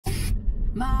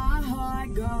My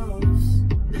heart goes.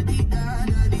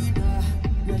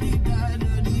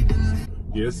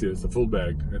 Yes, a full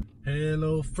bag.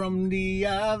 Hello from the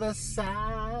other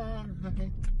side.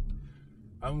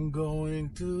 I'm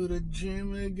going to the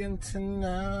gym again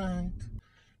tonight.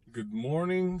 Good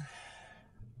morning,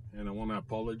 and I want to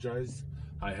apologize.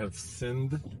 I have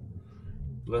sinned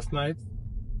last night.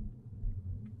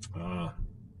 I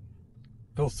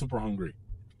was super hungry.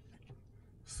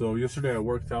 So yesterday I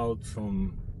worked out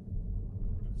from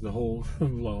the whole,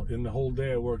 well, in the whole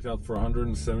day I worked out for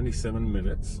 177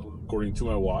 minutes, according to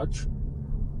my watch.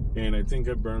 And I think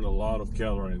I burned a lot of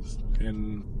calories.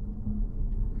 And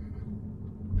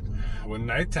when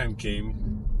nighttime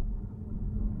came,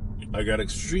 I got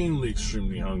extremely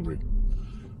hungry.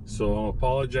 So I'm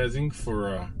apologizing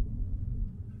for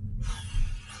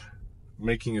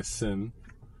making a sin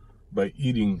by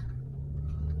eating,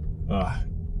 I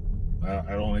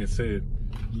don't want to say it,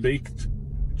 baked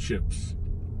chips.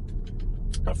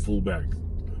 A full bag.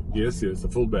 Yes, a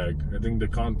full bag. I think the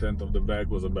content of the bag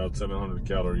was about 700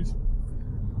 calories.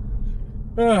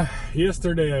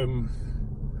 Yesterday I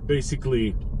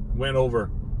basically went over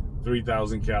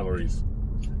 3,000 calories.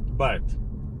 But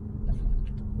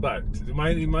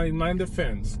in my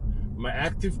defense, my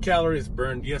active calories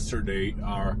burned yesterday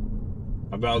are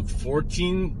about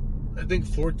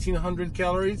 1,400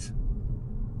 calories.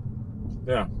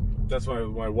 Yeah, that's what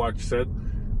my watch said.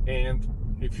 And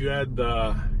if you add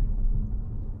the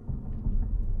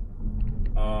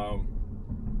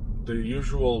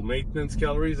usual maintenance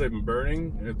calories I'm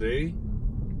burning a day,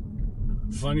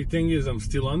 funny thing is I'm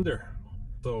still under.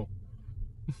 So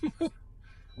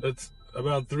that's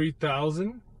about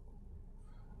 3,000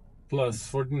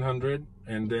 plus 1,400,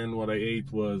 and then what I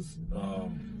ate was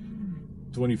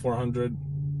 2,400, a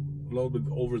little bit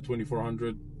over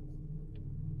 2,400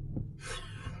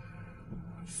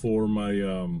 for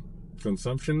my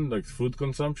consumption, like food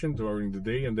consumption during the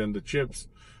day, and then the chips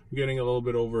getting a little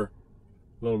bit over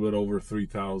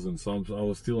 3,000. So I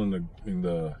was still in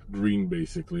the green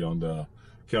basically on the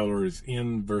calories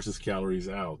in versus calories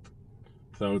out.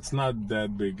 So it's not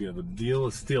that big of a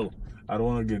deal. Still, I don't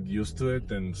want to get used to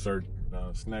it and start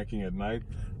snacking at night.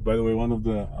 By the way, one of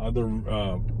the other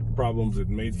problems it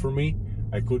made for me,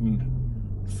 I couldn't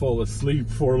fall asleep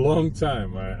for a long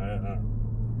time.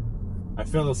 I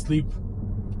fell asleep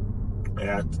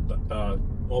at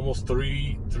almost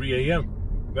 3 a.m.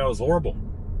 That was horrible.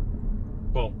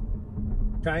 Well,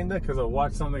 kinda, because I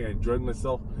watched something, I enjoyed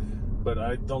myself, but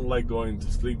I don't like going to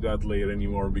sleep that late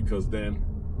anymore, because then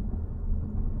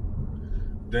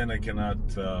I cannot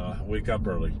wake up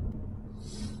early.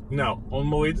 Now, on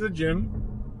my way to the gym,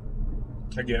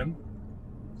 again,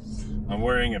 I'm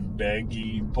wearing a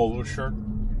baggy polo shirt.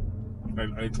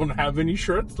 I don't have any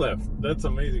shirts left. That's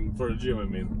amazing for a gym, I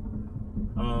mean.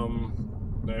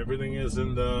 Everything is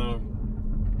in the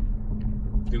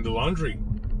laundry.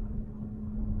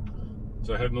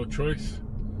 So I had no choice.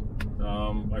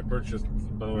 I purchased,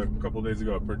 by the way, a couple of days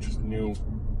ago, I purchased new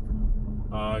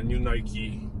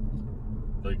Nike,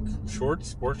 like shorts,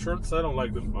 sports shorts. I don't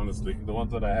like them, honestly. The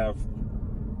ones that I have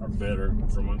are better,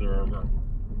 from Under Armour.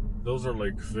 Those are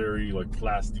like very like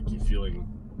plasticky feeling.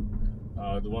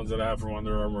 The ones that I have from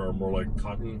Under Armour are more like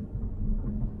cotton.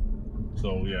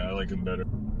 So yeah, I like them better.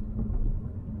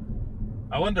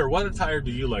 I wonder, what attire do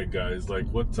you like, guys? Like,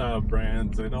 what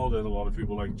brands? I know that a lot of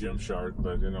people like Gymshark,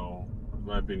 but in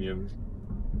my opinion,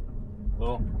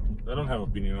 well, I don't have an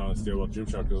opinion honestly about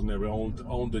Gymshark because I never owned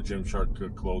the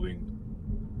Gymshark clothing.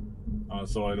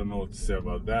 So I don't know what to say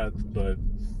about that. But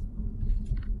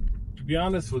to be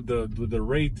honest, with the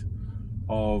rate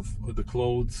of the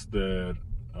clothes that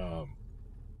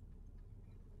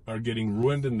are getting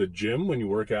ruined in the gym when you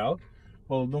work out,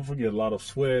 well, don't forget, a lot of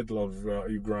sweat, a lot of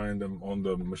you grind them on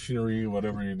the machinery,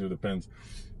 whatever you do, depends.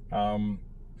 The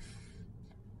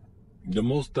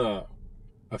most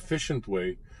efficient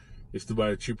way is to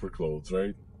buy cheaper clothes,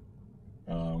 right?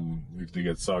 If they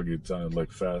get soggy, it's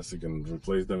like fast, you can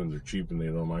replace them, and they're cheap, and they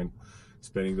don't mind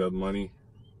spending that money.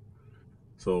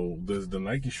 So the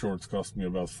Nike shorts cost me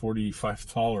about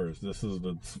 $45. That's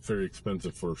very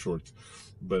expensive for shorts.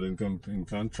 But in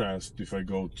contrast, if I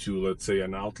go to, let's say,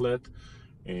 an outlet,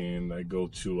 and I go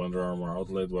to Under Armour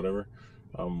outlet, whatever,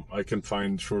 I can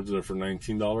find shorts there for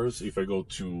 $19. If I go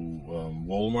to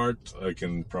Walmart, I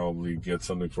can probably get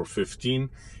something for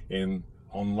 $15, and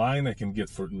online I can get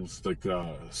for like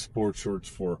sports shorts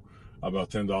for about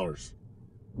 $10.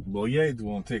 Well, yeah, it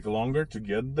will take longer to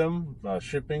get them,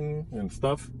 shipping and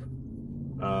stuff,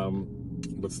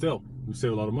 but still, we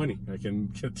save a lot of money. I can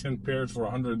get 10 pairs for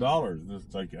 $100.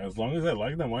 It's like, as long as I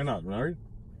like them, why not, right?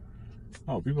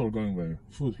 Oh, people are going by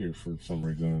food here for some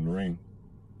reason in the rain.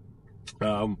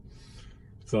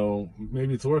 So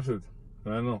maybe it's worth it. I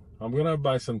don't know. I'm gonna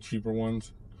buy some cheaper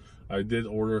ones. I did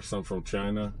order some from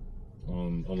China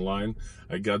online.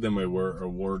 I got them. I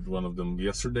ordered one of them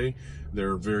yesterday.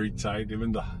 They're very tight.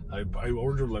 Even I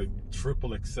ordered like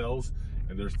triple XLs,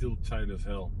 and they're still tight as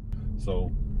hell.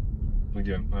 So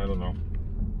again, I don't know.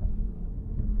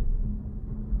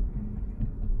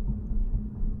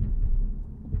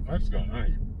 What's going on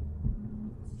here?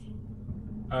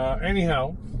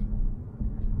 Anyhow,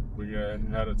 we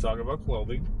had to talk about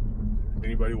clothing.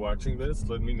 Anybody watching this,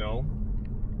 let me know.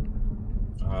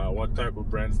 What type of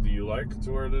brands do you like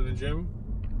to wear to the gym?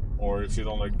 Or if you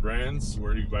don't like brands,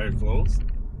 where do you buy your clothes?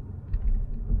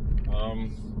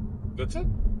 That's it.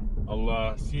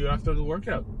 I'll see you after the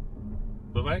workout.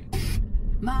 Bye-bye.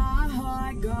 My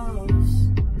heart goes.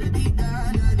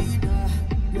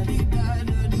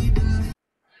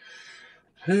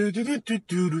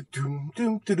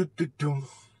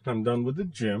 I'm done with the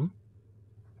gym.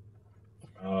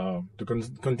 To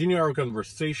continue our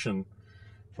conversation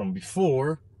from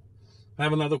before, I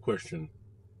have another question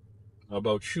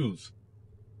about shoes.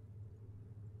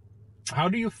 How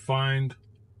do you find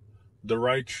the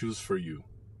right shoes for you?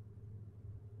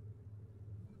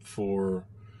 For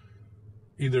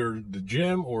either the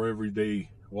gym or everyday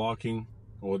walking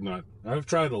or whatnot. I've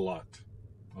tried a lot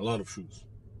of shoes.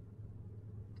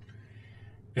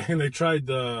 And I tried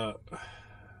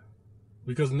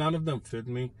because none of them fit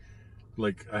me.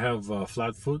 Like I have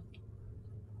flat foot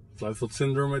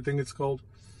syndrome, I think it's called,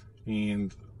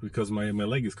 and because my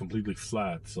leg is completely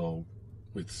flat, so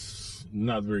it's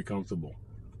not very comfortable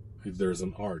if there's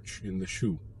an arch in the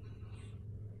shoe,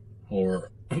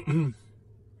 or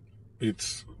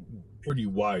it's pretty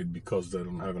wide because they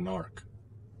don't have an arc.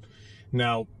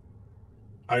 Now,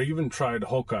 I even tried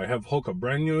Hoka. I have Hoka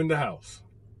brand new in the house.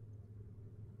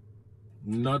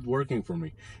 Not working for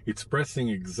me. It's pressing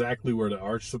exactly where the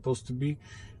arch is supposed to be,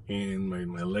 and my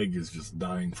leg is just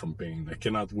dying from pain. I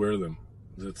cannot wear them.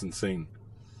 That's insane.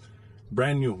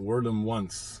 Brand new, wore them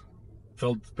once,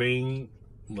 felt pain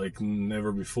like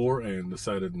never before, and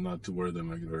decided not to wear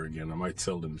them ever again. I might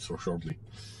sell them so shortly.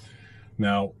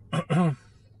 Now,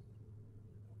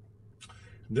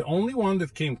 the only one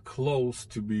that came close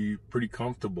to be pretty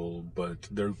comfortable, but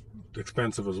they're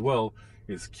expensive as well,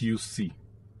 is QC.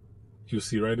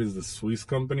 QC, right, is the Swiss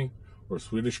company or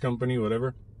Swedish company,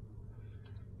 whatever.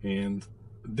 And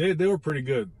they were pretty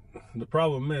good. The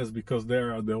problem is because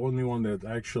they're the only one that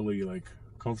actually like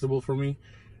comfortable for me.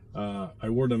 I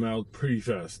wore them out pretty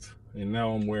fast, and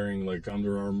now I'm wearing like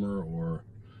Under Armour or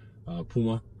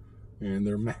Puma, and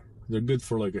they're good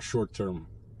for like a short term.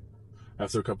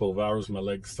 After a couple of hours, my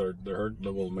legs start to hurt.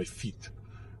 Well, my feet,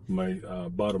 my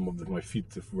bottom of my feet,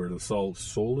 where the sole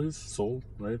is,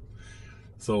 right?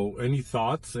 So, any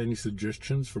thoughts, any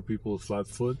suggestions for people with flat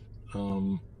foot?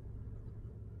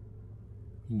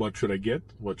 What should I get?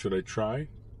 What should I try?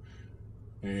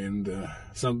 And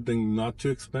something not too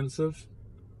expensive.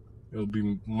 It'll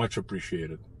be much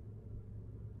appreciated.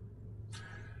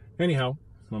 Anyhow,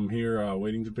 I'm here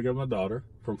waiting to pick up my daughter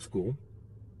from school.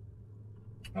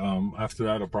 After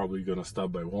that, I'm probably gonna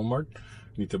stop by Walmart.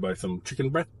 Need to buy some chicken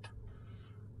breast.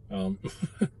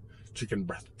 Chicken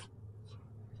breast.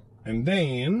 And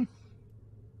then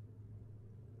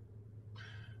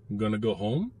I'm gonna go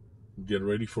home, get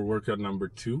ready for workout number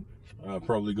 2.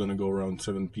 Probably gonna go around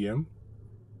 7 p.m.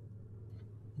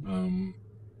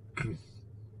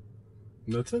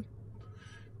 That's it.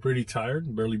 Pretty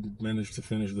tired. Barely managed to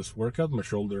finish this workout. My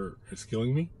shoulder is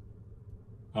killing me.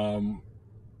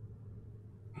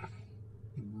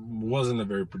 Wasn't a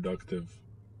very productive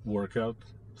workout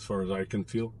as far as I can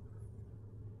feel,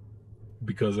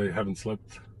 because I haven't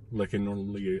slept like I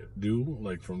normally do,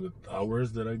 like from the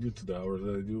hours that I do to the hours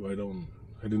that I do. I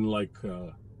didn't like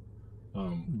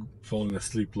falling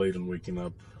asleep late and waking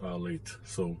up late.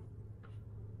 So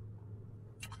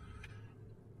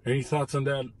any thoughts on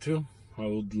that too? I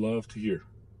would love to hear.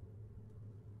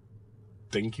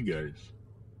 Thank you guys.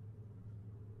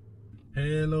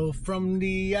 Hello from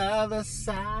the other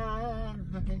side.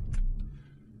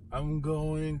 I'm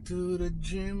going to the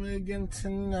gym again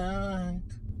tonight.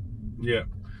 Yeah.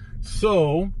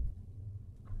 So,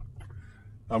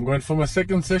 I'm going for my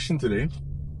second session today.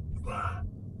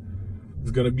 It's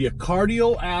going to be a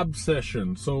cardio ab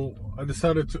session. So, I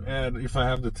decided to add, if I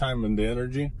have the time and the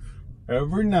energy,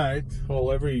 every night,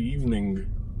 well, every evening,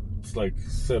 it's like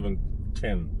 7,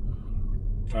 10,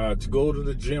 to go to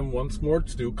the gym once more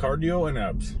to do cardio and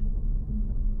abs.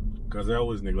 Because I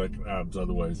always neglect abs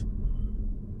otherwise.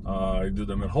 I do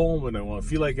them at home when I want to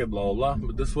feel like it, blah, blah, blah.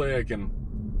 But this way I can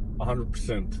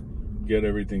 100% get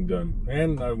everything done.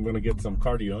 And I'm gonna get some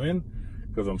cardio in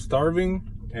because I'm starving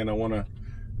and I want to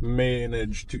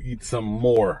manage to eat some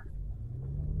more.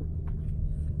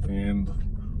 And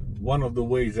one of the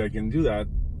ways I can do that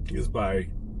is by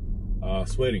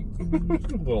sweating.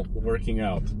 Well, working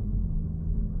out.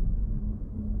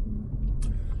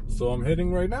 So I'm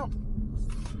heading right now.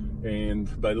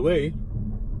 And by the way,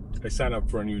 I signed up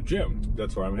for a new gym.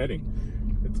 That's where I'm heading.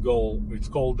 It's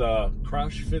called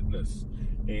Crush Fitness.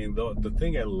 And the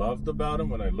thing I loved about them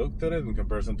when I looked at it in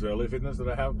comparison to LA Fitness that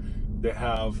I have, they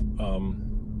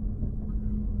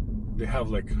have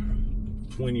like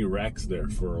 20 racks there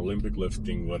for Olympic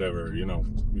lifting, whatever, you know.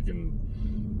 You can,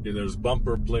 there's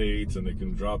bumper plates and they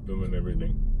can drop them and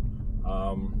everything.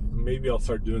 Maybe I'll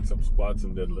start doing some squats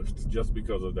and deadlifts just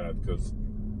because of that, because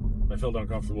I felt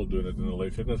uncomfortable doing it in LA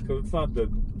Fitness because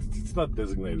it's not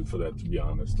designated for that, to be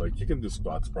honest. Like, you can do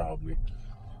squats probably,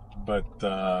 but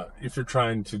if you're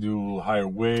trying to do higher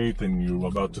weight and you're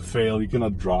about to fail, you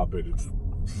cannot drop it. It's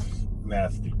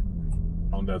nasty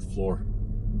on that floor.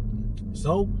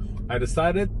 So I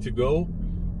decided to go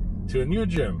to a new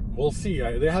gym. We'll see.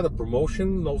 They had a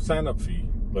promotion, no sign-up fee.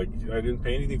 Like, I didn't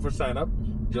pay anything for sign-up,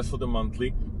 just for the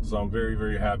monthly. So I'm very,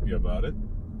 very happy about it.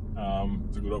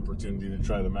 It's a good opportunity to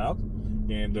try them out.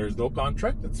 And there's no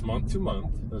contract. It's month to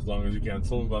month. As long as you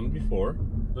cancel one before,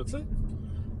 that's it.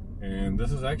 And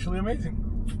this is actually amazing.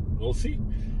 We'll see.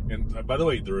 And by the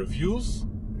way, the reviews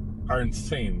are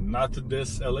insane. Not to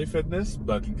diss LA Fitness,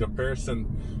 but in comparison,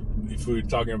 if we were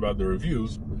talking about the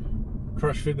reviews,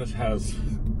 Crush Fitness has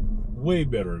way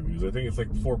better reviews. I think it's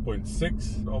like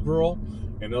 4.6 overall,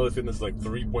 and LA Fitness is like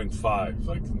 3.5.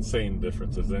 Like, insane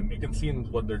differences. And you can see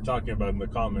in what they're talking about in the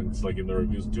comments, like in the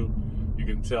reviews too, you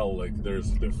can tell like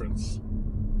there's a difference.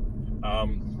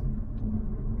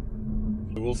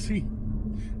 We'll see.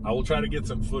 I will try to get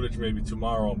some footage maybe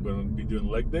tomorrow. I'm going to be doing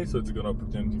leg day, so it's a good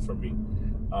opportunity for me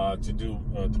to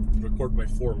record my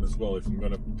form as well, if I'm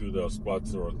going to do the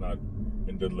squats or not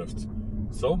in deadlifts.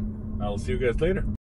 So I'll see you guys later.